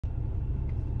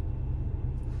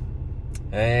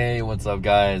Hey, what's up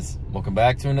guys? Welcome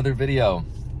back to another video.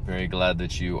 Very glad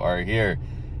that you are here.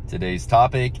 Today's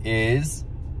topic is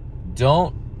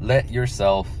don't let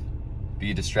yourself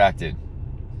be distracted.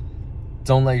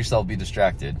 Don't let yourself be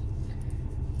distracted.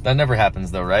 That never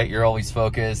happens though, right? You're always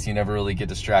focused. You never really get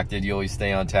distracted. You always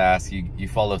stay on task. You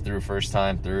follow through first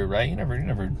time through, right? You're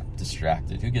never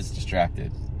distracted. Who gets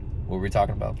distracted? What were we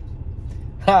talking about?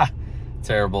 Ha!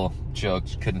 Terrible joke.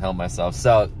 Couldn't help myself.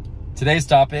 So today's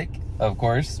topic, of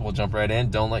course, we'll jump right in.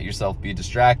 Don't let yourself be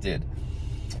distracted.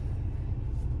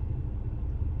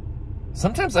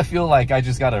 Sometimes I feel like I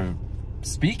just gotta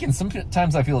speak, and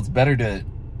sometimes I feel it's better to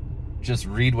just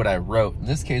read what I wrote. In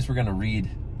this case, we're gonna read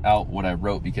out what I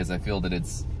wrote because I feel that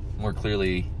it's more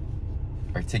clearly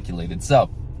articulated.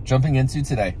 So, jumping into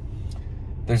today,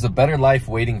 there's a better life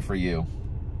waiting for you.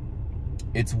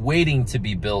 It's waiting to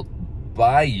be built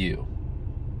by you.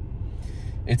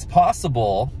 It's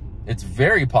possible, it's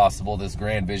very possible, this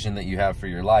grand vision that you have for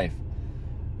your life,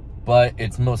 but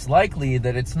it's most likely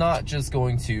that it's not just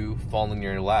going to fall in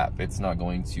your lap. It's not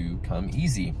going to come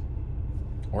easy,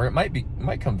 or it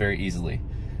might come very easily.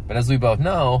 But as we both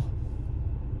know,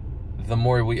 the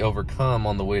more we overcome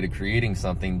on the way to creating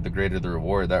something, the greater the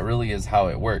reward. That really is how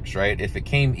it works, right? If it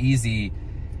came easy,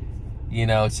 you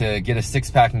know, to get a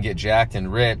six-pack and get jacked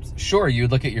and ripped, sure,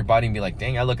 you'd look at your body and be like,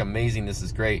 dang, I look amazing, this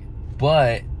is great.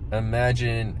 But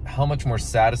imagine how much more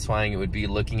satisfying it would be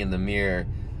looking in the mirror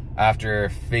after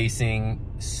facing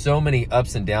so many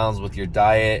ups and downs with your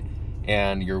diet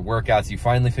and your workouts. You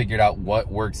finally figured out what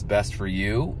works best for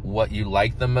you, what you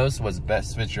like the most, what's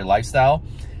best fits your lifestyle.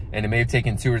 And it may have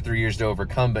taken 2 or 3 years to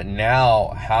overcome, but now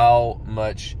how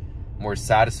much more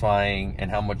satisfying and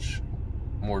how much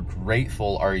more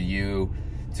grateful are you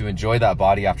to enjoy that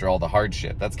body after all the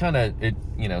hardship? That's kind of it,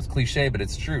 you know, it's cliche, but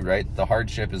it's true, right? The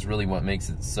hardship is really what makes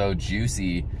it so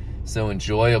juicy, so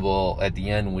enjoyable at the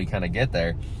end when we kind of get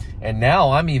there. And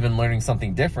now I'm even learning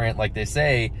something different. Like they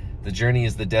say, the journey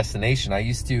is the destination. I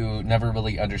used to never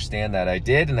really understand that. I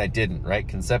did and I didn't, right?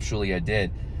 Conceptually I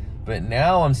did. But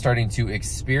now I'm starting to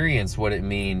experience what it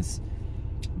means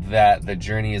that the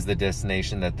journey is the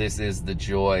destination, that this is the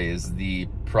joy, is the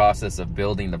process of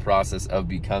building, the process of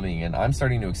becoming. And I'm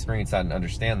starting to experience that and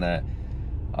understand that.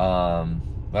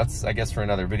 That's, I guess, for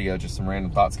another video, just some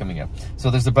random thoughts coming up.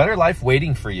 So there's a better life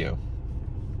waiting for you.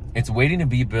 It's waiting to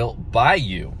be built by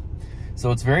you.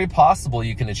 So it's very possible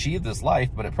you can achieve this life,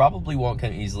 but it probably won't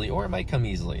come easily, or it might come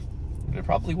easily. But it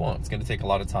probably won't. It's going to take a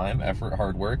lot of time, effort,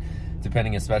 hard work,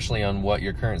 depending especially on what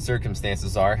your current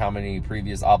circumstances are, how many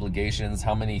previous obligations,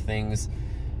 how many things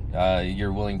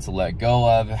you're willing to let go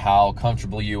of, how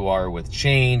comfortable you are with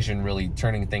change and really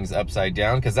turning things upside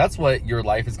down, because that's what your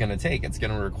life is going to take. It's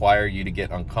going to require you to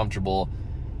get uncomfortable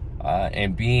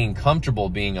and being comfortable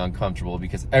being uncomfortable,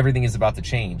 because everything is about to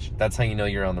change. That's how you know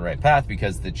you're on the right path,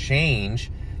 because the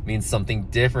change means something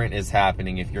different is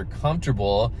happening. If you're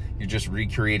comfortable, you're just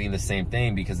recreating the same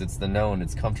thing because it's the known,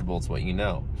 it's comfortable, it's what you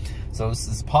know. So this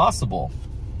is possible.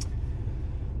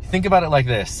 Think about it like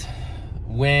this.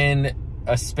 When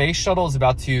a space shuttle is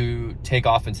about to take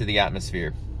off into the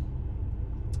atmosphere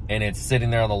and it's sitting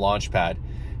there on the launch pad,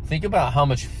 think about how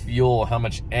much fuel, how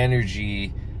much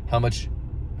energy, how much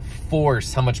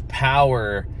force, how much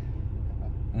power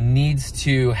needs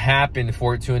to happen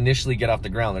for it to initially get off the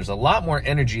ground. There's a lot more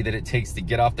energy that it takes to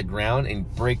get off the ground and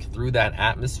break through that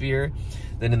atmosphere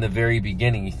than in the very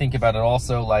beginning. You think about it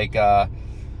also like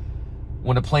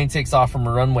when a plane takes off from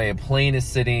a runway, a plane is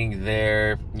sitting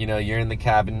there, you know, you're in the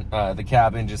cabin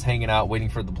just hanging out, waiting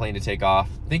for the plane to take off.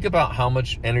 Think about how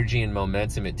much energy and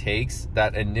momentum it takes,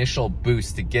 that initial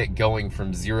boost to get going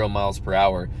from 0 miles per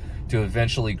hour to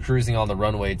eventually cruising on the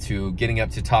runway to getting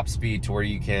up to top speed to where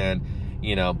you can,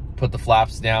 you know, put the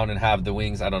flaps down and have the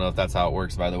wings. I don't know if that's how it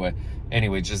works, by the way.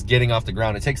 Anyway, just getting off the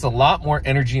ground. It takes a lot more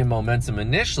energy and momentum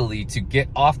initially to get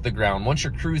off the ground. Once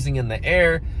you're cruising in the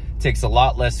air, it takes a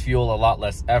lot less fuel, a lot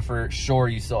less effort. Sure,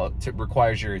 you still, it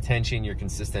requires your attention, your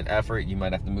consistent effort. You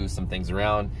might have to move some things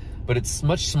around, but it's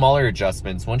much smaller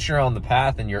adjustments. Once you're on the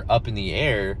path and you're up in the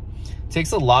air, it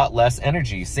takes a lot less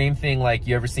energy. Same thing like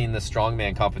you ever seen the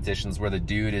strongman competitions where the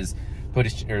dude is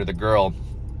or the girl,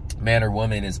 man or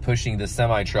woman, is pushing the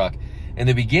semi-truck. In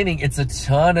the beginning, it's a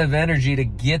ton of energy to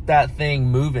get that thing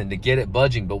moving, to get it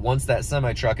budging. But once that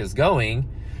semi-truck is going,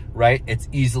 right, it's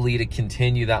easily to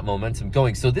continue that momentum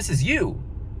going. So this is you.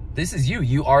 This is you.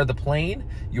 You are the plane.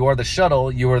 You are the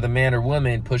shuttle. You are the man or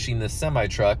woman pushing the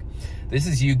semi-truck. This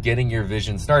is you getting your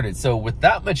vision started. So with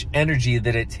that much energy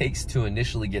that it takes to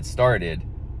initially get started,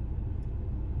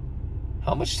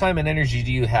 how much time and energy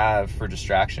do you have for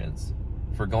distractions?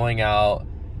 For going out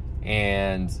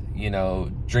and, you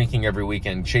know, drinking every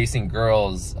weekend, chasing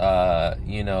girls,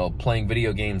 you know, playing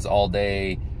video games all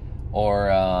day,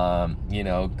 or, you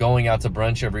know, going out to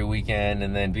brunch every weekend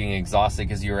and then being exhausted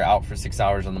because you were out for 6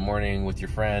 hours in the morning with your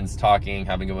friends, talking,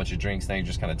 having a bunch of drinks. Now you're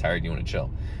just kind of tired, you want to chill.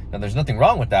 Now, there's nothing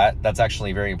wrong with that. That's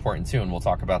actually very important too, and we'll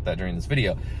talk about that during this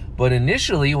video. But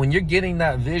initially, when you're getting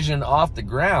that vision off the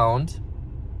ground,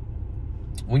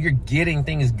 when you're getting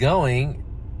things going,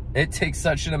 it takes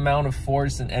such an amount of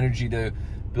force and energy to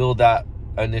build that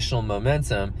initial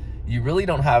momentum. You really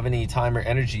don't have any time or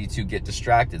energy to get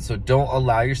distracted. So don't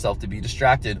allow yourself to be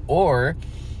distracted. Or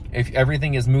if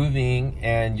everything is moving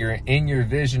and you're in your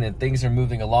vision and things are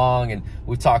moving along, and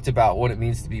we've talked about what it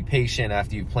means to be patient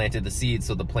after you've planted the seed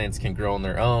so the plants can grow on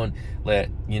their own. Let,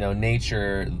 you know,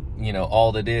 nature, you know,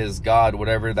 all that is, God,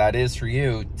 whatever that is for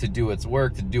you, to do its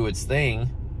work, to do its thing.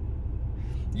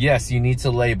 Yes, you need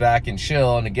to lay back and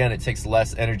chill. And again, it takes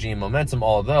less energy and momentum,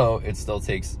 although it still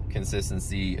takes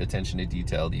consistency, attention to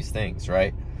detail, these things,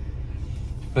 right?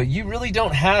 But you really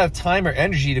don't have time or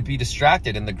energy to be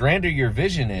distracted. And the grander your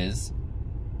vision is,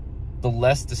 the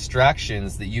less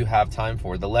distractions that you have time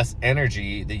for, the less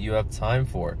energy that you have time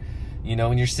for. You know,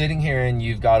 when you're sitting here and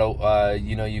you've got a,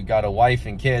 you know, you've got a wife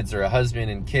and kids, or a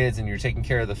husband and kids, and you're taking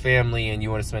care of the family and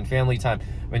you want to spend family time,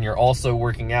 and you're also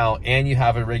working out and you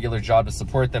have a regular job to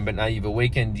support them, but now you've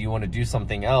awakened, you want to do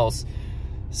something else.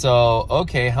 So,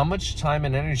 okay, how much time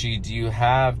and energy do you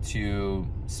have to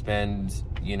spend,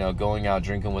 you know, going out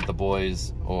drinking with the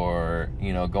boys, or,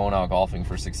 you know, going out golfing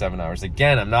for 6-7 hours?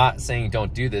 Again, I'm not saying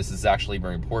don't do this. It's actually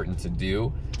very important to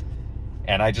do.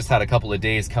 And I just had a couple of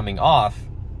days coming off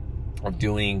of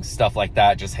doing stuff like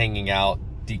that, just hanging out,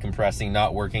 decompressing,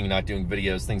 not working, not doing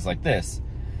videos, things like this.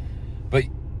 But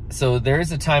so there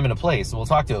is a time and a place, we'll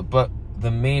talk to it. But the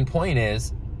main point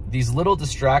is, these little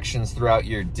distractions throughout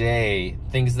your day,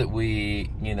 things that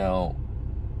we, you know,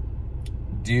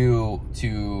 do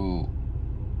to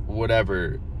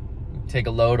whatever, take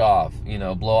a load off, you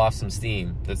know, blow off some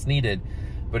steam that's needed.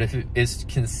 But if it is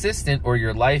consistent, or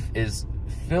your life is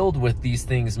filled with these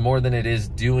things more than it is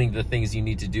doing the things you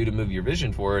need to do to move your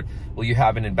vision forward, well, you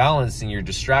have an imbalance, and your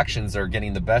distractions are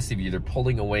getting the best of you. They're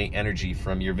pulling away energy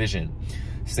from your vision.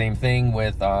 Same thing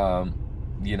with,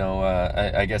 you know,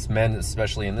 I guess men,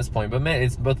 especially in this point, but men,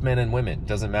 it's both men and women,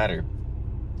 doesn't matter.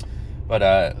 But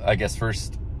I guess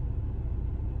first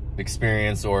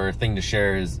experience or thing to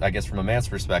share is, I guess from a man's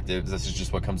perspective, this is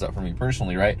just what comes up for me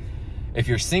personally, right? If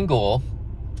you're single,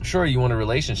 sure, you want a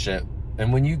relationship.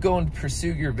 And when you go and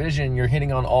pursue your vision, you're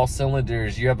hitting on all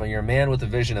cylinders. You're a man with a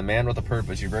vision, a man with a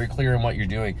purpose. You're very clear on what you're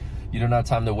doing. You don't have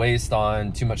time to waste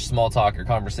on too much small talk or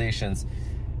conversations.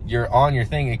 You're on your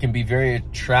thing. It can be very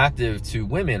attractive to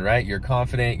women, right? You're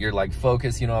confident, you're like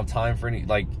focused, you don't have time for any,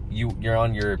 like you're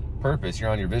on your purpose, you're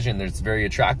on your vision. That's very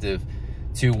attractive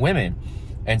to women.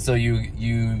 And so you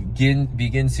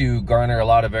begin to garner a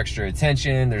lot of extra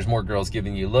attention. There's more girls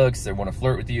giving you looks. They want to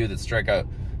flirt with you, that strike out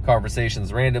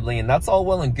conversations randomly, and that's all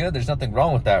well and good. There's nothing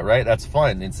wrong with that, right? That's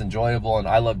fun, it's enjoyable, and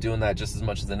I love doing that just as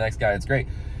much as the next guy. It's great.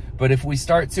 But if we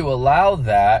start to allow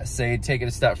that, say, take it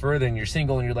a step further, and you're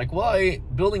single and you're like, well, I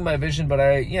building my vision, but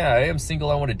I am single,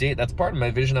 I want to date, that's part of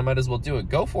my vision, I might as well do it.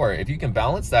 Go for it. If you can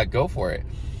balance that, go for it.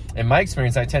 In my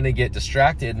experience, I tend to get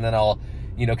distracted, and then I'll,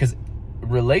 you know, because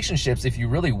relationships, if you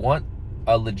really want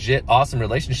a legit awesome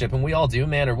relationship, and we all do,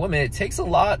 man or woman, it takes a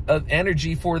lot of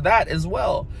energy for that as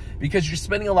well, because you're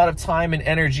spending a lot of time and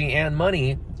energy and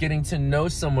money getting to know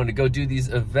someone, to go do these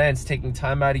events, taking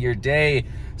time out of your day.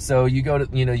 So you go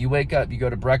to, you know, you wake up, you go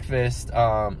to breakfast,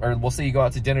 or we'll say you go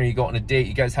out to dinner, you go on a date,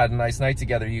 you guys had a nice night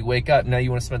together, you wake up, now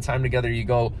you want to spend time together, you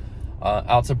go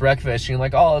out to breakfast, and you're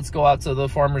like, oh, let's go out to the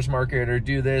farmer's market or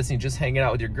do this, and you're just hanging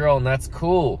out with your girl, and that's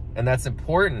cool, and that's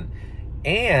important.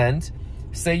 And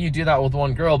say you do that with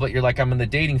one girl, but you're like, I'm in the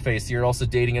dating phase, so you're also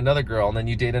dating another girl, and then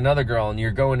you date another girl, and you're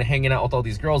going and hanging out with all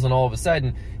these girls, and all of a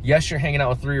sudden, yes, you're hanging out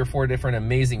with 3 or 4 different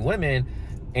amazing women,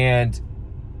 and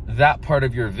that part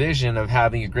of your vision of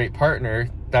having a great partner,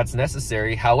 that's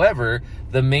necessary. However,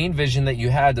 the main vision that you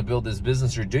had to build this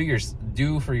business or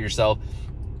do for yourself,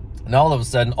 and all of a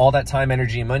sudden, all that time,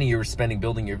 energy, and money you were spending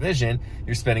building your vision,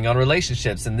 you're spending on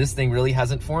relationships, and this thing really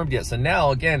hasn't formed yet. So now,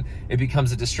 again, it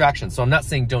becomes a distraction. So I'm not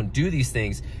saying don't do these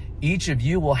things. Each of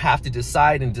you will have to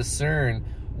decide and discern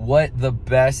what the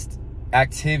best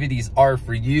activities are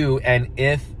for you, and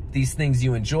if these things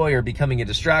you enjoy are becoming a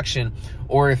distraction,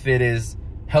 or if it is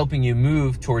helping you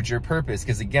move towards your purpose.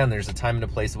 Because again, there's a time and a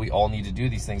place that we all need to do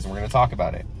these things, and we're going to talk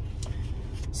about it.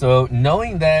 So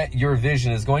knowing that your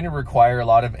vision is going to require a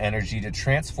lot of energy to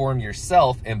transform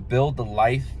yourself and build the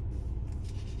life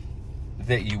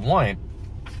that you want,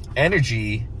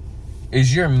 energy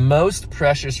is your most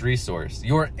precious resource.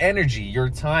 Your energy, your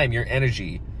time, your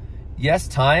energy. Yes,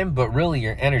 time, but really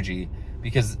your energy.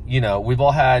 Because, you know, we've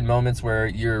all had moments where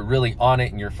you're really on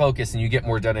it and you're focused and you get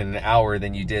more done in an hour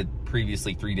than you did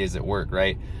previously 3 days at work,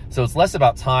 right? So it's less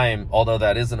about time, although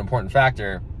that is an important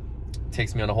factor. It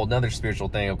takes me on a whole nother spiritual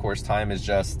thing. Of course, time is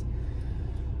just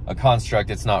a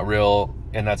construct. It's not real,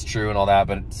 and that's true and all that,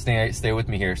 but stay with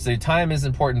me here. So time is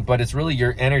important, but it's really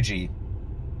your energy.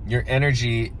 Your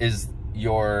energy is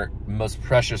your most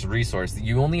precious resource.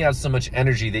 You only have so much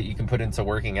energy that you can put into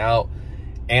working out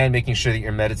and making sure that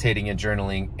you're meditating and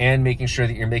journaling and making sure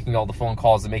that you're making all the phone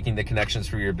calls and making the connections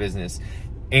for your business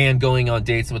and going on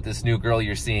dates with this new girl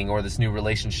you're seeing or this new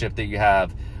relationship that you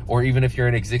have, or even if you're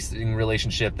in an existing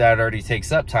relationship, that already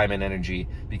takes up time and energy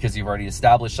because you've already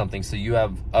established something. So you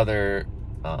have other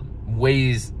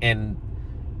ways and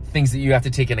things that you have to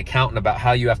take into account about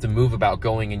how you have to move about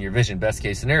going in your vision. Best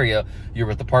case scenario, you're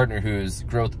with a partner who's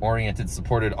growth oriented,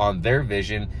 supported on their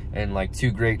vision, and like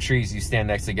two great trees, you stand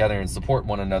next together and support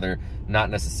one another, not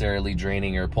necessarily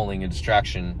draining or pulling a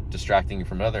distracting you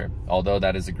from another. Although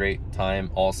that is a great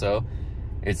time also.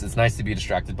 It's nice to be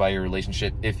distracted by your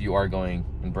relationship if you are going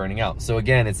and burning out. So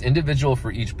again, it's individual for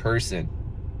each person.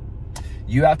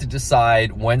 You have to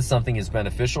decide when something is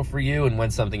beneficial for you and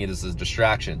when something is a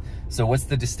distraction. So what's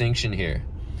the distinction here?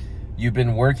 You've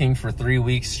been working for 3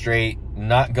 weeks straight,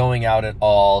 not going out at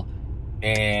all,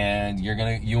 and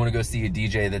you want to go see a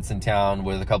DJ that's in town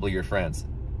with a couple of your friends.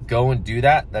 Go and do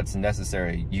that. That's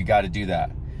necessary. You got to do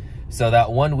that. So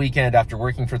that one weekend after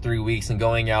working for 3 weeks and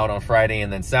going out on Friday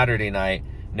and then Saturday night,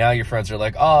 now your friends are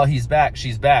like, oh, he's back,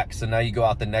 she's back. So now you go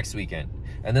out the next weekend.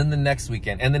 And then the next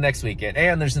weekend, and the next weekend,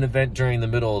 and there's an event during the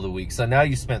middle of the week. So now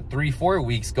you spent 3-4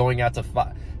 weeks going out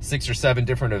to 6 or 7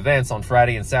 different events on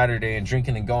Friday and Saturday and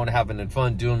drinking and going, having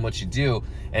fun, doing what you do.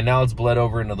 And now it's bled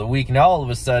over into the week. Now all of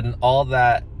a sudden, all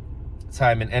that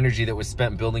time and energy that was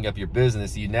spent building up your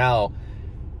business,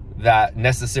 that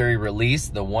necessary release,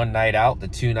 the one night out, the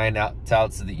 2 night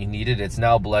outs that you needed, it's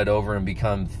now bled over and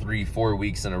become 3-4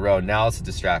 weeks in a row. Now it's a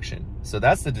distraction. So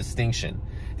that's the distinction.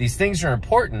 These things are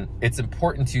important. It's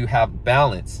important to have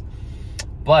balance.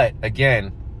 But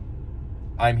again,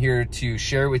 I'm here to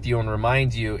share with you and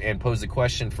remind you and pose a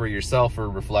question for yourself for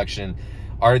reflection.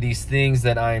 Are these things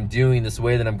that I'm doing, this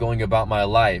way that I'm going about my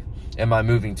life, am I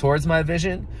moving towards my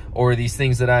vision? Or are these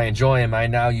things that I enjoy, am I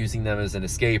now using them as an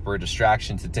escape or a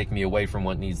distraction to take me away from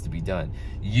what needs to be done?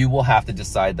 You will have to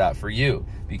decide that for you,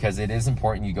 because it is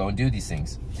important you go and do these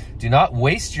things. Do not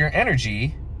waste your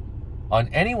energy on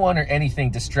anyone or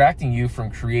anything distracting you from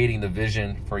creating the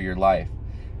vision for your life.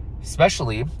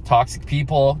 Especially toxic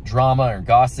people, drama or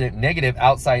gossip, negative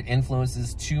outside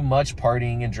influences, too much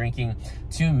partying and drinking,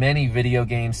 too many video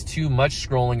games, too much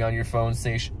scrolling on your phone,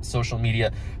 social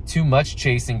media, too much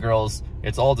chasing girls.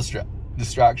 It's all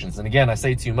distractions. And again, I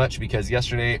say too much because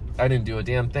yesterday I didn't do a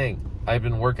damn thing. I've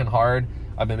been working hard.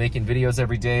 I've been making videos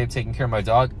every day, taking care of my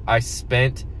dog. I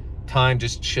spent time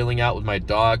just chilling out with my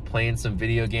dog, playing some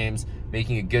video games,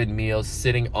 making a good meal,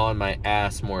 sitting on my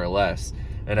ass more or less.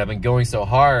 And I've been going so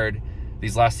hard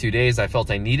these last 2 days, I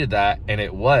felt I needed that, and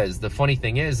it was. The funny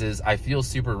thing is I feel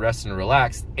super rested and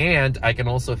relaxed, and I can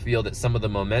also feel that some of the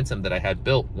momentum that I had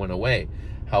built went away.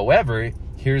 However,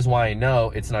 here's why I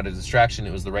know it's not a distraction,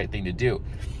 it was the right thing to do.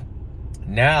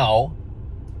 Now,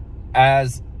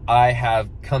 as I have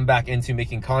come back into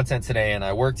making content today, and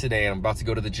I work today, and I'm about to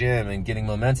go to the gym and getting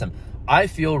momentum, I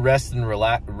feel rested and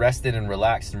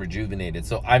relaxed and rejuvenated.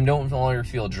 So I don't no longer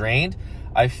feel drained.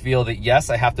 I feel that, yes,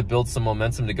 I have to build some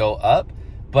momentum to go up,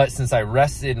 but since I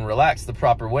rested and relaxed the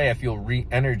proper way, I feel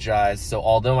re-energized. So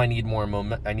although I need more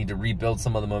I need to rebuild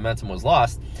some of the momentum was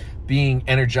lost, being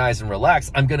energized and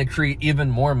relaxed, I'm going to create even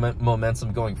more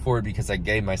momentum going forward because I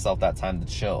gave myself that time to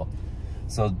chill.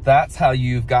 So that's how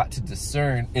you've got to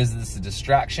discern, is this a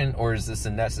distraction or is this a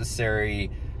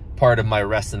necessary part of my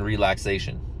rest and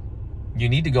relaxation? You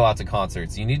need to go out to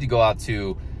concerts. You need to go out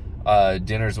to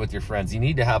dinners with your friends. You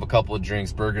need to have a couple of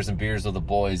drinks, burgers and beers with the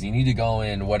boys. You need to go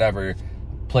in, whatever,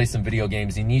 play some video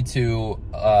games. You need to,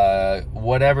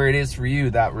 whatever it is for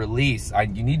you, that release.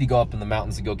 You need to go up in the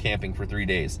mountains and go camping for 3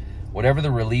 days. Whatever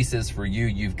the release is for you,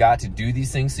 you've got to do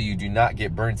these things so you do not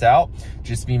get burnt out.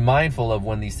 Just be mindful of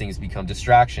when these things become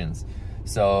distractions.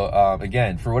 So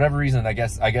again, for whatever reason, I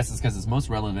guess it's because it's most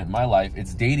relevant in my life.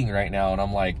 It's dating right now, and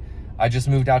I'm like, I just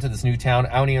moved out to this new town.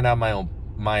 I don't even have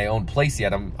my own place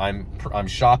yet. I'm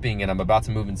shopping, and I'm about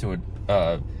to move into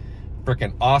a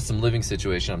freaking awesome living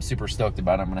situation. I'm super stoked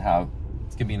about it.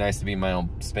 It's gonna be nice to be in my own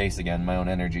space again, my own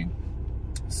energy.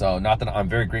 So not that I'm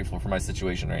very grateful for my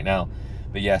situation right now,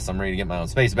 but yes, I'm ready to get my own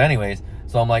space. But anyways,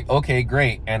 So I'm like, okay,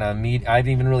 great. And I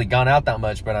haven't even really gone out that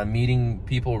much, but I'm meeting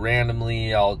people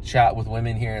randomly. I'll chat with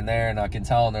women here and there, and I can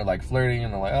tell, and they're like flirting,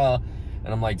 and they're like, oh,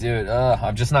 and I'm like, dude,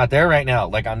 I'm just not there right now.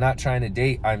 Like, I'm not trying to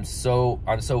date. I'm so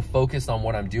focused on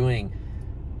what I'm doing,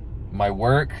 my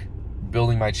work,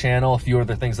 building my channel, a few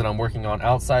other things that I'm working on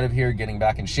outside of here, getting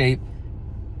back in shape,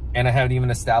 and I haven't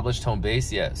even established home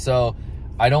base yet. So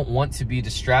I don't want to be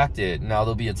distracted. Now,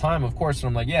 there'll be a time, of course, when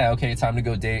I'm like, yeah, okay, time to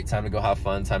go date, time to go have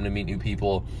fun, time to meet new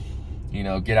people, you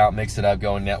know, get out, mix it up,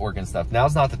 go and network and stuff.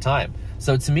 Now's not the time.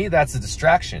 So to me, that's a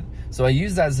distraction. So I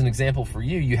use that as an example for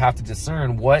you. You have to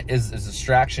discern what is a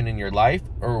distraction in your life,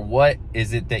 or what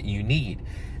is it that you need.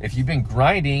 If you've been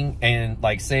grinding and,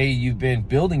 like, say you've been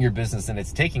building your business and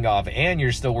it's taking off, and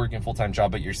you're still working a full-time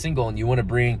job, but you're single and you want to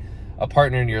bring a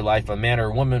partner into your life, a man or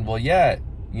a woman, well, yeah,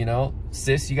 you know,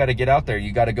 sis, you got to get out there.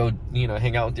 You got to go, you know,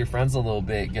 hang out with your friends a little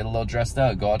bit, get a little dressed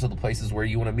up, go out to the places where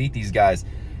you want to meet these guys.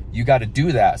 You got to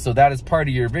do that. So that is part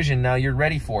of your vision. Now you're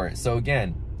ready for it. So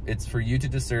again, it's for you to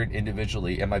discern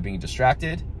individually. Am I being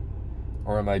distracted,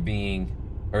 or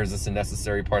is this a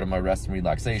necessary part of my rest and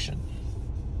relaxation?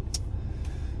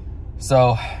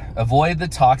 So avoid the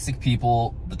toxic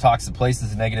people, the toxic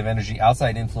places, the negative energy,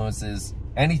 outside influences,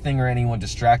 anything or anyone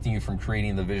distracting you from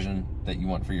creating the vision that you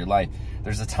want for your life.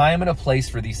 There's a time and a place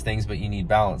for these things, but you need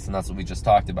balance, and that's what we just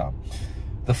talked about.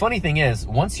 The funny thing is,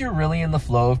 once you're really in the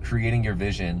flow of creating your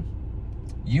vision,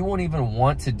 you won't even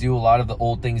want to do a lot of the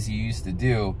old things you used to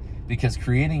do, because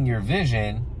creating your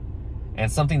vision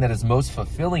and something that is most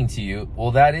fulfilling to you,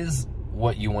 well, that is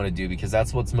what you want to do, because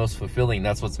that's what's most fulfilling,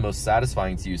 that's what's most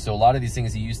satisfying to you. So a lot of these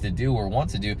things you used to do or want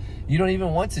to do, you don't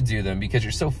even want to do them, because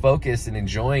you're so focused and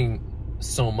enjoying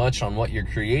so much on what you're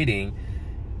creating.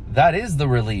 That is the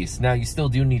release. Now, you still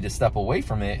do need to step away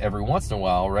from it every once in a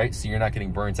while, right? So you're not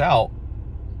getting burnt out.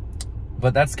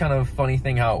 But that's kind of a funny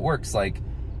thing how it works. Like,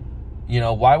 you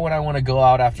know, why would I want to go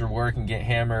out after work and get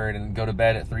hammered and go to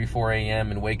bed at 3, 4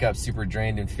 a.m. and wake up super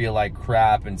drained and feel like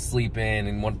crap and sleep in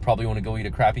and probably want to go eat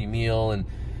a crappy meal, and,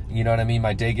 you know what I mean?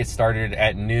 My day gets started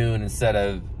at noon instead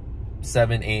of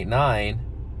 7, 8, 9.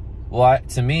 Well,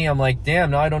 to me, I'm like,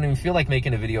 damn, no, I don't even feel like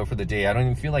making a video for the day. I don't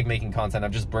even feel like making content.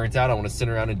 I'm just burnt out. I want to sit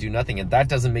around and do nothing. And that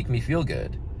doesn't make me feel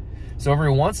good. So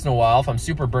every once in a while, if I'm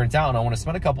super burnt out and I want to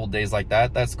spend a couple of days like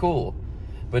that, that's cool.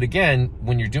 But again,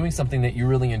 when you're doing something that you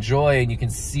really enjoy and you can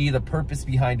see the purpose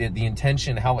behind it, the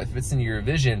intention, how it fits into your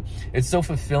vision, it's so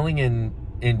fulfilling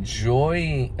and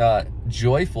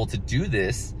joyful to do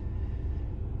this.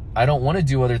 I don't want to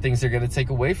do other things that are going to take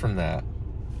away from that.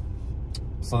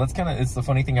 So that's it's the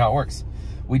funny thing how it works.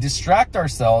 We distract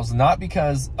ourselves not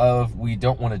because of we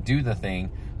don't want to do the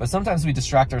thing, but sometimes we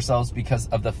distract ourselves because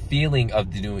of the feeling of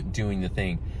doing the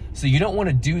thing. So you don't want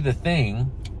to do the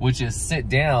thing, which is sit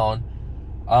down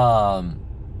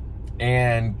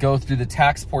and go through the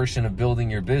tax portion of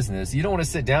building your business. You don't want to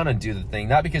sit down and do the thing,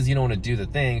 not because you don't want to do the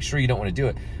thing. Sure, you don't want to do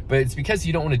it, but it's because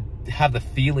you don't want to have the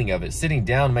feeling of it. Sitting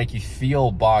down make you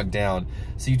feel bogged down.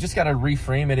 So you just got to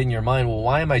reframe it in your mind. Well,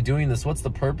 why am I doing this? What's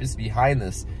the purpose behind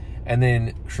this? And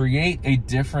then create a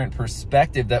different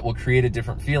perspective that will create a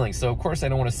different feeling. So of course I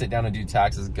don't want to sit down and do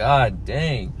taxes. God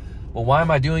dang. Well, why am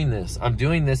I doing this? I'm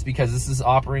doing this because this is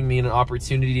offering me an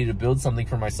opportunity to build something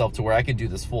for myself to where I can do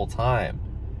this full time.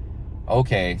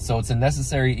 Okay, so it's a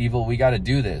necessary evil. We got to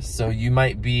do this. So you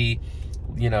might be,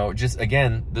 you know, just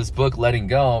again, this book, Letting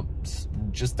Go,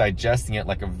 just digesting it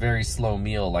like a very slow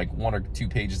meal, like 1 or 2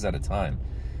 pages at a time.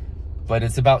 But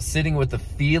it's about sitting with the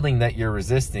feeling that you're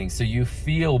resisting. So you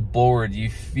feel bored. You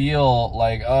feel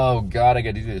like, oh God, I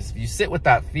got to do this. If you sit with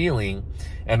that feeling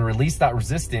and release that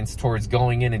resistance towards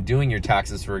going in and doing your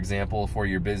taxes, for example, for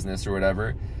your business or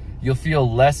whatever, you'll feel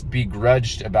less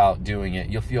begrudged about doing it.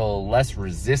 You'll feel less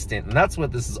resistant. And that's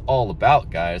what this is all about,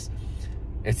 guys.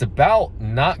 It's about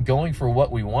not going for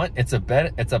what we want. It's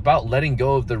about letting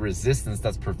go of the resistance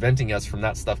that's preventing us from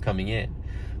that stuff coming in.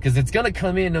 Because it's going to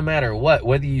come in no matter what,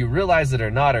 whether you realize it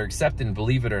or not, or accept and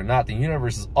believe it or not. The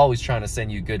universe is always trying to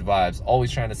send you good vibes,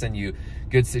 always trying to send you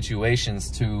good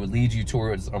situations to lead you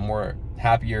towards a more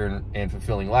happier and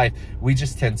fulfilling life. We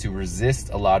just tend to resist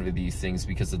a lot of these things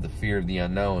because of the fear of the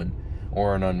unknown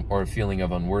or a feeling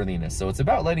of unworthiness. So it's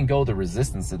about letting go of the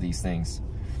resistance of these things.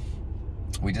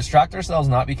 We distract ourselves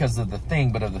not because of the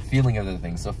thing, but of the feeling of the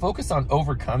thing. So focus on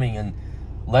overcoming and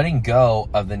letting go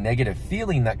of the negative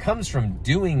feeling that comes from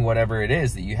doing whatever it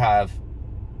is that you have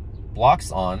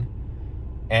blocks on,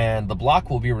 and the block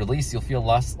will be released. You'll feel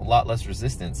a lot less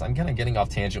resistance. I'm kind of getting off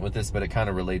tangent with this, but it kind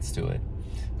of relates to it.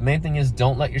 The main thing is,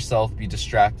 don't let yourself be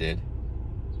distracted.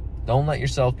 Don't let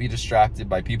yourself be distracted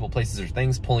by people, places, or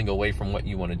things pulling away from what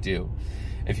you want to do.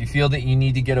 If you feel that you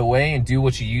need to get away and do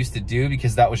what you used to do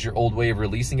because that was your old way of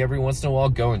releasing every once in a while,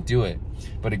 go and do it.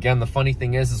 But again, the funny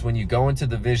thing is when you go into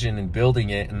the vision and building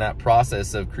it and that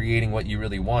process of creating what you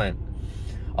really want,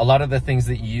 a lot of the things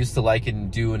that you used to like and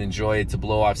do and enjoy to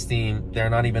blow off steam, they're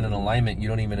not even in alignment. You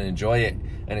don't even enjoy it.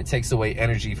 And it takes away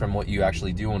energy from what you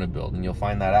actually do want to build. And you'll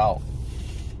find that out.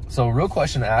 So a real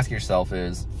question to ask yourself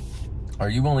is, are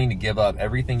you willing to give up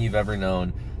everything you've ever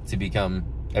known to become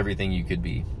everything you could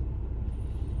be?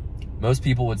 Most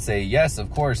people would say yes,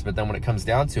 of course, but then when it comes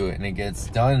down to it and it gets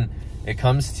done, it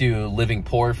comes to living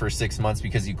poor for 6 months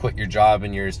because you quit your job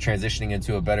and you're transitioning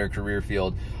into a better career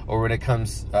field, or when it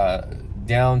comes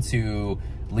down to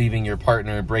leaving your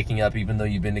partner, breaking up even though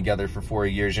you've been together for 4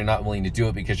 years, you're not willing to do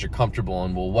it because you're comfortable.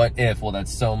 And well, what if? Well,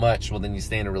 that's so much. Well, then you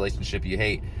stay in a relationship you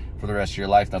hate for the rest of your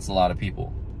life. That's a lot of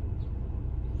people.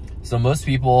 So most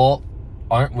people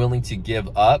aren't willing to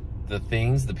give up the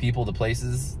things, the people, the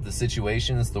places, the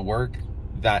situations, the work,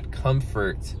 that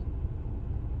comfort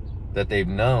that they've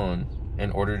known in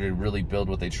order to really build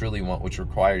what they truly want, which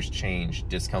requires change,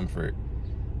 discomfort,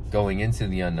 going into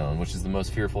the unknown, which is the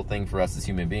most fearful thing for us as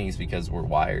human beings because we're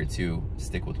wired to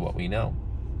stick with what we know.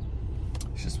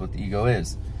 It's just what the ego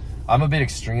is. I'm a bit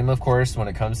extreme, of course, when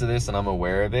it comes to this, and I'm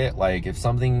aware of it. Like if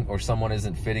something or someone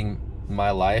isn't fitting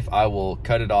my life, I will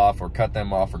cut it off or cut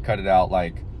them off or cut it out,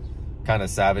 like kind of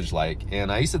savage like.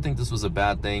 And I used to think this was a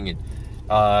bad thing,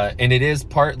 and it is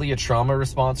partly a trauma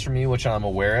response for me, which I'm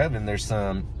aware of, and there's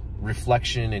some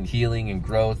reflection and healing and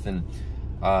growth and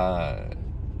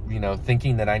you know,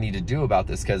 thinking that I need to do about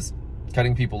this, because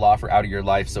cutting people off or out of your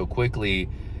life so quickly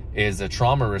is a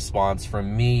trauma response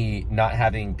from me not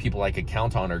having people I could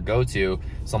count on or go to.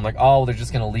 So I'm like, oh, they're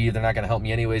just gonna leave, they're not gonna help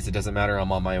me anyways, it doesn't matter,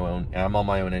 I'm on my own, and I'm on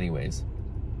my own anyways.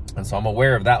 And so I'm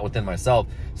aware of that within myself,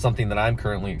 something that I'm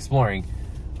currently exploring.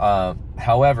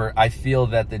 However, I feel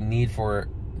that the need for,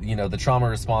 you know, the trauma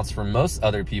response for most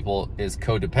other people is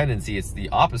codependency. It's the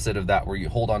opposite of that, where you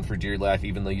hold on for dear life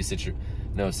even though you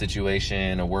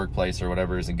situation, a workplace or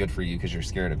whatever isn't good for you because you're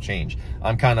scared of change.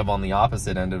 I'm kind of on the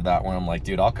opposite end of that, where I'm like,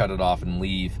 dude, I'll cut it off and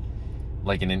leave,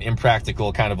 like in an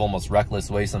impractical, kind of almost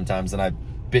reckless way sometimes. And I've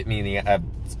bit me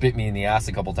in the ass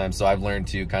a couple times, so I've learned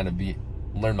to kind of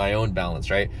learn my own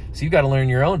balance, right? So you've got to learn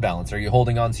your own balance. Are you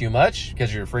holding on too much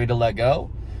because you're afraid to let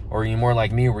go? Or are you more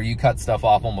like me, where you cut stuff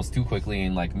off almost too quickly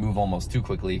and like move almost too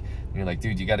quickly? And you're like,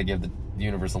 dude, you got to give the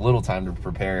universe a little time to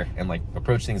prepare and like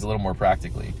approach things a little more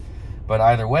practically. But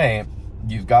either way,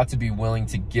 you've got to be willing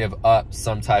to give up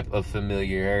some type of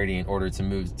familiarity in order to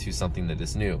move to something that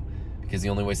is new. Because the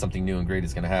only way something new and great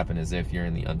is going to happen is if you're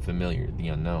in the unfamiliar, the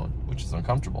unknown, which is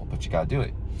uncomfortable, but you got to do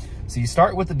it. So you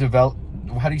start with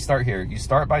how do you start here? You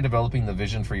start by developing the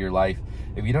vision for your life.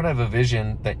 If you don't have a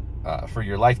vision that for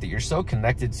your life that you're so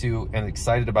connected to and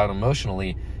excited about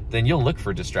emotionally, then you'll look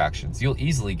for distractions. You'll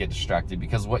easily get distracted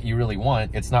because what you really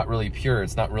want, it's not really pure,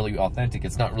 it's not really authentic,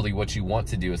 it's not really what you want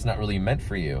to do, it's not really meant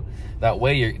for you. That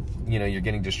way you're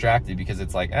getting distracted because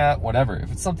it's like, whatever.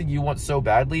 If it's something you want so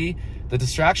badly, the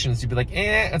distractions, you'd be like,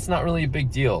 it's not really a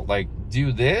big deal. Like,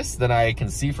 do this that I can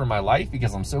see for my life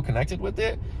because I'm so connected with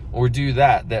it, or do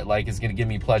that like is gonna give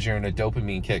me pleasure and a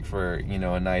dopamine kick for,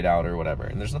 a night out or whatever.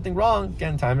 And there's nothing wrong,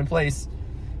 again, time and place.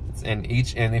 And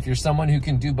if you're someone who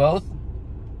can do both,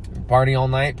 party all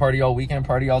night, party all weekend,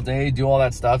 party all day, do all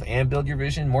that stuff and build your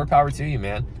vision, more power to you,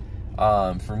 man.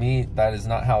 For me, that is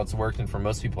not how it's worked, and for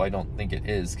most people I don't think it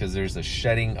is, because there's a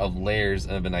shedding of layers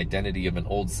of an identity of an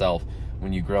old self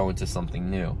when you grow into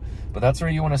something new. But that's where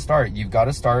you want to start. You've got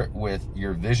to start with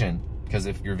your vision, because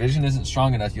if your vision isn't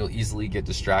strong enough, you'll easily get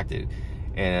distracted.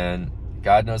 And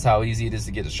God knows how easy it is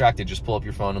to get distracted. Just pull up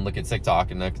your phone and look at TikTok,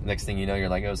 and next thing you know, you're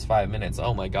like, oh, it's 5 minutes.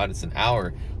 Oh my God, it's an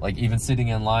hour. Like, even sitting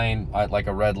in line at like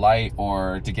a red light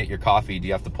or to get your coffee, do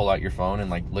you have to pull out your phone and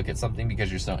like look at something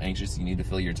because you're so anxious you need to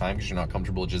fill your time because you're not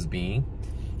comfortable just being?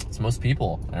 It's most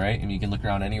people, all right? And you can look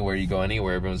around anywhere, you go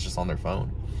anywhere, everyone's just on their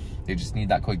phone. They just need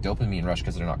that quick dopamine rush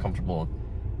because they're not comfortable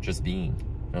just being.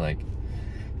 They're like,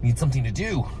 need something to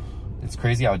do. It's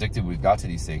crazy how addicted we've got to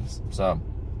these things. So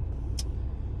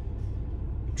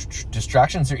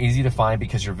distractions are easy to find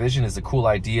because your vision is a cool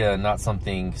idea and not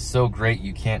something so great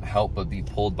you can't help but be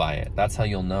pulled by it. That's how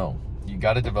you'll know. You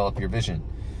got to develop your vision.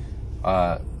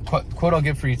 Quote I'll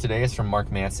give for you today is from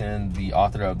Mark Manson, the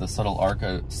author of The Subtle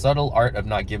Art of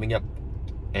Not Giving Up,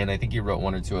 and I think he wrote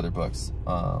 1 or 2 other books.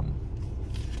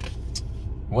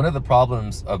 One of the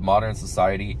problems of modern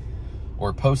society,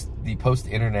 or the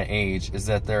post-internet age, is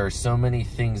that there are so many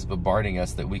things bombarding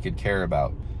us that we could care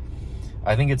about.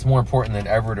 I think it's more important than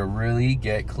ever to really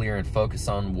get clear and focus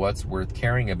on what's worth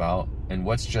caring about and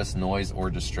what's just noise or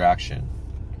distraction.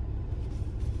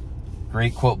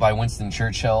 Great quote by Winston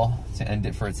Churchill to end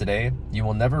it for today. You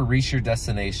will never reach your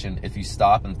destination if you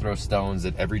stop and throw stones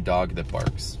at every dog that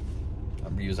barks.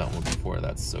 I've used that one before.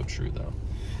 That's so true, though.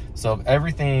 So if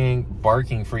everything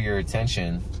barking for your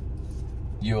attention,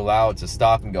 you allow it to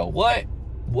stop and go, what?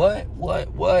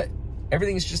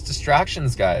 Everything's just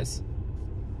distractions, guys.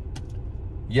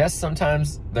 Yes,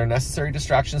 sometimes they're necessary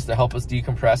distractions to help us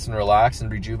decompress and relax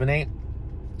and rejuvenate,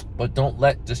 but don't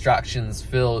let distractions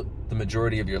fill the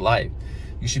majority of your life.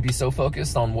 You should be so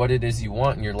focused on what it is you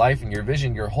want in your life and your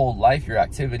vision. Your whole life, your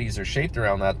activities are shaped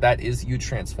around that. That is you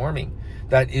transforming.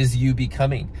 That is you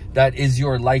becoming. That is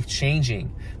your life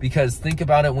changing. Because think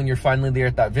about it, when you're finally there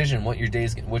at that vision, what's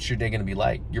your day going to be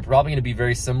like? You're probably going to be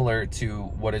very similar to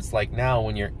what it's like now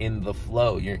when you're in the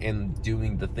flow. You're in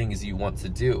doing the things you want to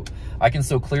do. I can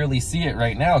so clearly see it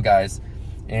right now, guys.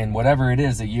 And whatever it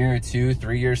is, a year, 2,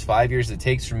 3 years, 5 years it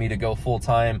takes for me to go full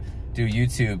time, do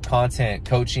YouTube, content,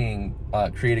 coaching,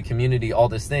 create a community, all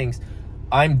these things.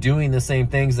 I'm doing the same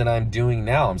things that I'm doing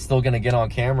now. I'm still going to get on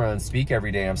camera and speak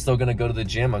every day. I'm still going to go to the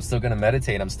gym. I'm still going to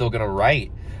meditate. I'm still going to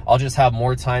write. I'll just have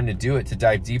more time to do it, to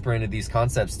dive deeper into these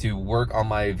concepts, to work on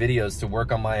my videos, to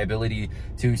work on my ability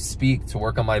to speak, to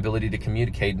work on my ability to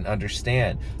communicate and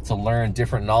understand, to learn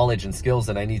different knowledge and skills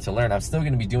that I need to learn. I'm still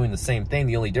going to be doing the same thing.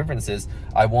 The only difference is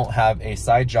I won't have a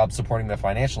side job supporting me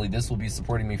financially. This will be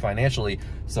supporting me financially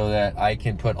so that I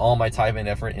can put all my time and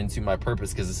effort into my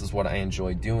purpose, because this is what I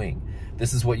enjoy doing.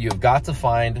 This is what you've got to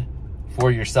find for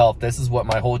yourself. This is what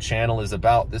my whole channel is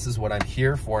about. This is what I'm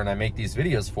here for, and I make these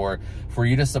videos for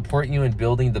you to support you in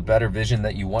building the better vision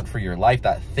that you want for your life,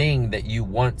 that thing that you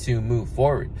want to move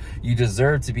forward. You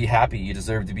deserve to be happy. You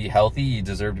deserve to be healthy. You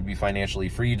deserve to be financially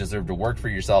free. You deserve to work for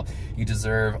yourself. You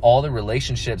deserve all the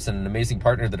relationships and an amazing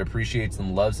partner that appreciates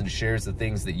and loves and shares the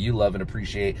things that you love and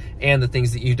appreciate, and the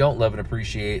things that you don't love and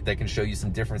appreciate that can show you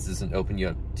some differences and open you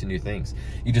up to new things.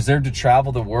 You deserve to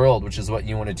travel the world, which is what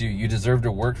you want to do. You deserve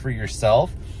to work for yourself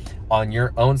on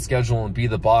your own schedule and be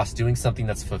the boss, doing something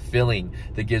that's fulfilling,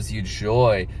 that gives you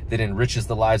joy, that enriches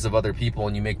the lives of other people,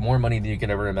 and you make more money than you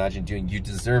can ever imagine doing. You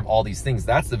deserve all these things.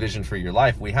 That's the vision for your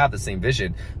life. We have the same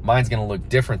vision. Mine's going to look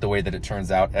different the way that it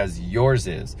turns out as yours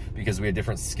is, because we have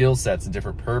different skill sets and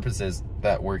different purposes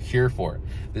that we're here for.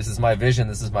 This is my vision.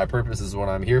 This is my purpose. This is what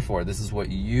I'm here for. This is what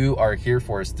you are here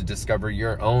for, is to discover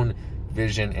your own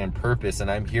vision and purpose.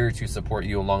 And I'm here to support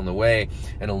you along the way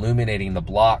and illuminating the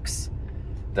blocks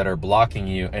that are blocking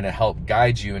you, and to help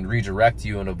guide you and redirect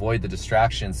you and avoid the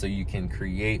distractions so you can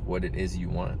create what it is you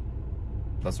want.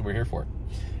 That's what we're here for.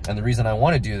 And the reason I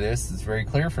want to do this is very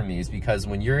clear for me, is because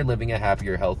when you're living a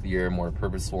happier, healthier, more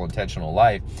purposeful, intentional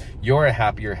life, you're a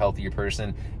happier, healthier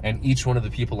person, and each one of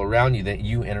the people around you that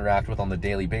you interact with on the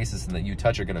daily basis and that you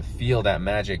touch are going to feel that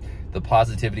magic, the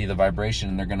positivity, the vibration,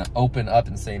 and they're going to open up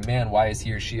and say, man, why is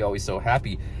he or she always so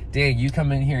happy? Dang, you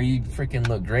come in here, you freaking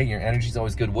look great, your energy's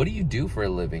always good. What do you do for a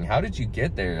living? How did you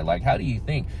get there? Like, how do you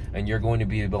think? And you're going to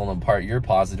be able to impart your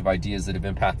positive ideas that have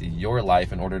impacted your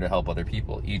life in order to help other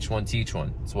people. Each one teach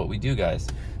one. That's what we do, guys.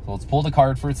 So let's pull the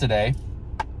card for today.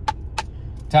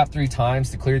 Tap 3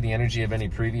 times to clear the energy of any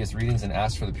previous readings and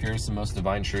ask for the purest and most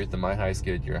divine truth, that my highest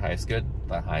good, your highest good,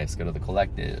 the highest good of the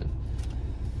collective.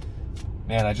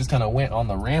 Man, I just kind of went on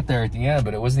the rant there at the end,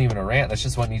 but it wasn't even a rant. That's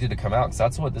just what needed to come out, because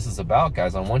that's what this is about,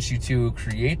 guys. I want you to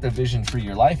create the vision for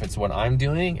your life. It's what I'm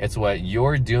doing. It's what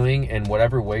you're doing in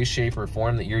whatever way, shape, or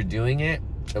form that you're doing it.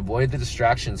 Avoid the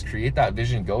distractions. Create that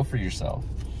vision. Go for yourself.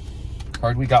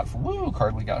 Card we got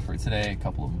for today. A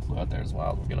couple of them flew out there as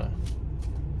well. We're gonna...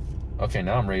 Okay,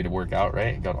 now I'm ready to work out,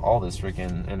 right? Got all this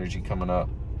freaking energy coming up.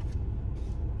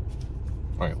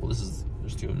 All right, well,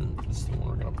 there's 2 of them. This is the one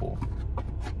we're gonna pull.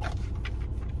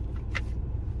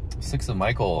 6 of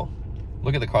Michael.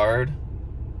 Look at the card.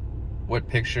 What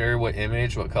picture, what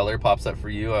image, what color pops up for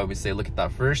you? I always say look at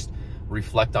that first.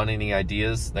 Reflect on any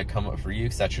ideas that come up for you,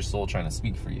 because that's your soul trying to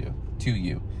speak for you, to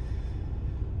you.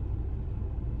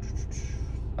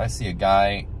 I see a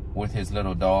guy with his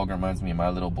little dog. Reminds me of my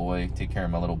little boy. Take care of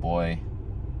my little boy.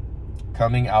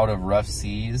 Coming out of rough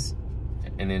seas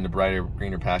and into brighter,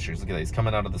 greener pastures. Look at that. He's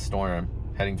coming out of the storm,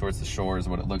 heading towards the shore is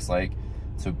what it looks like.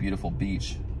 It's a beautiful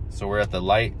beach. So we're at the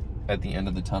light at the end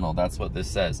of the tunnel. That's what this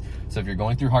says. So if you're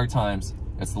going through hard times,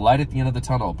 it's the light at the end of the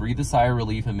tunnel. Breathe a sigh of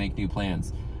relief and make new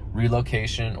plans.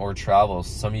 Relocation or travel.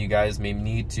 Some of you guys may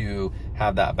need to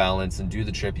have that balance and do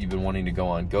the trip you've been wanting to go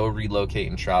on. Go relocate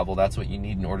and travel. That's what you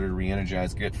need in order to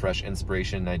re-energize, get fresh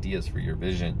inspiration and ideas for your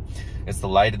vision. It's the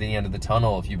light at the end of the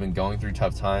tunnel. If you've been going through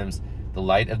tough times, the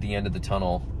light at the end of the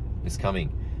tunnel is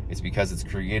coming. It's because it's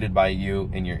created by you,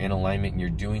 and you're in alignment, and you're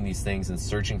doing these things and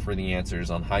searching for the answers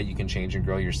on how you can change and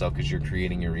grow yourself, because you're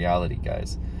creating your reality,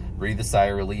 guys. Breathe a sigh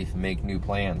of relief. Make new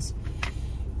plans.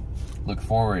 Look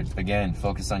forward. Again,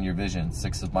 focus on your vision.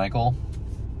 6 of Michael.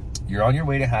 You're on your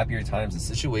way to happier times. The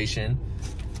situation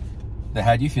that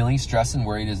had you feeling stressed and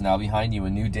worried is now behind you. A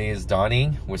new day is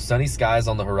dawning with sunny skies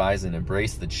on the horizon.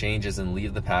 Embrace the changes and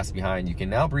leave the past behind. You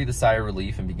can now breathe a sigh of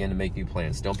relief and begin to make new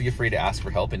plans. Don't be afraid to ask for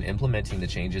help in implementing the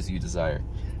changes you desire.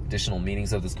 Additional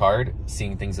meanings of this card: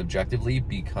 seeing things objectively,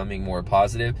 becoming more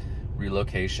positive,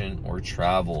 relocation, or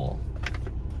travel.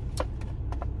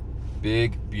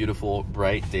 Big, beautiful,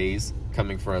 bright days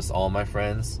coming for us all, my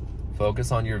friends.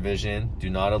 Focus on your vision. Do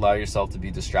not allow yourself to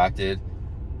be distracted.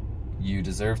 You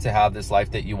deserve to have this life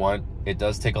that you want. It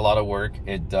does take a lot of work.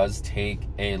 It does take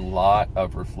a lot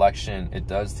of reflection. It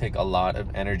does take a lot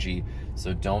of energy.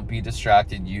 So don't be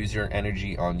distracted. Use your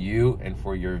energy on you and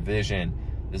for your vision.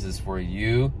 This is for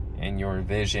you and your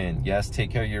vision. Yes, take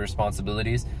care of your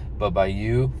responsibilities, but by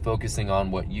you focusing on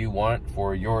what you want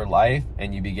for your life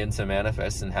and you begin to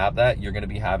manifest and have that, you're going to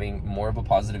be having more of a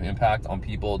positive impact on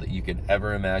people that you could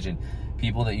ever imagine.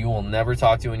 People that you will never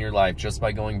talk to in your life. Just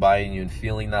by going by you and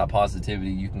feeling that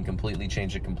positivity, you can completely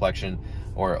change the complexion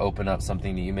or open up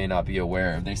something that you may not be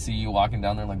aware of. They see you walking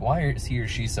down there like, why is he or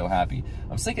she so happy?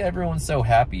 I'm sick of everyone so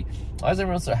happy. Why is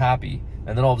everyone so happy?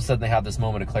 And then all of a sudden they have this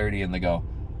moment of clarity and they go,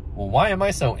 well, why am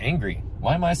I so angry?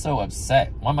 Why am I so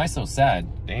upset? Why am I so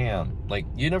sad? Damn. Like,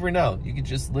 you never know. You could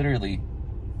just literally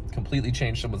completely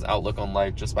change someone's outlook on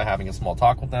life just by having a small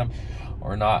talk with them,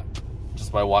 or not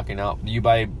just by walking out. You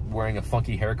by wearing a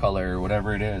funky hair color or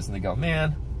whatever it is, and they go,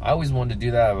 man, I always wanted to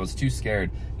do that. I was too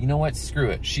scared. You know what? Screw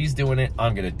it. She's doing it.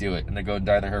 I'm going to do it. And they go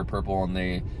dye their hair purple, and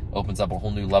they opens up a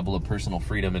whole new level of personal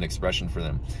freedom and expression for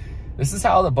them. This is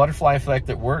how the butterfly effect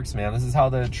that works, man. This is how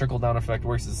the trickle-down effect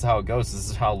works. This is how it goes. This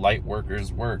is how light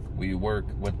workers work. We work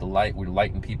with the light. We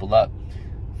lighten people up.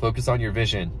 Focus on your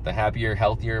vision. The happier,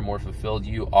 healthier, more fulfilled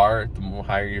you are, the more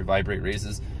higher your vibrate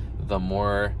raises, the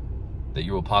more that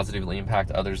you will positively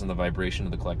impact others, and the vibration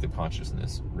of the collective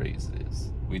consciousness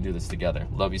raises. We do this together.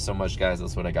 Love you so much, guys.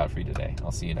 That's what I got for you today.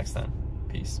 I'll see you next time.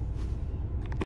 Peace.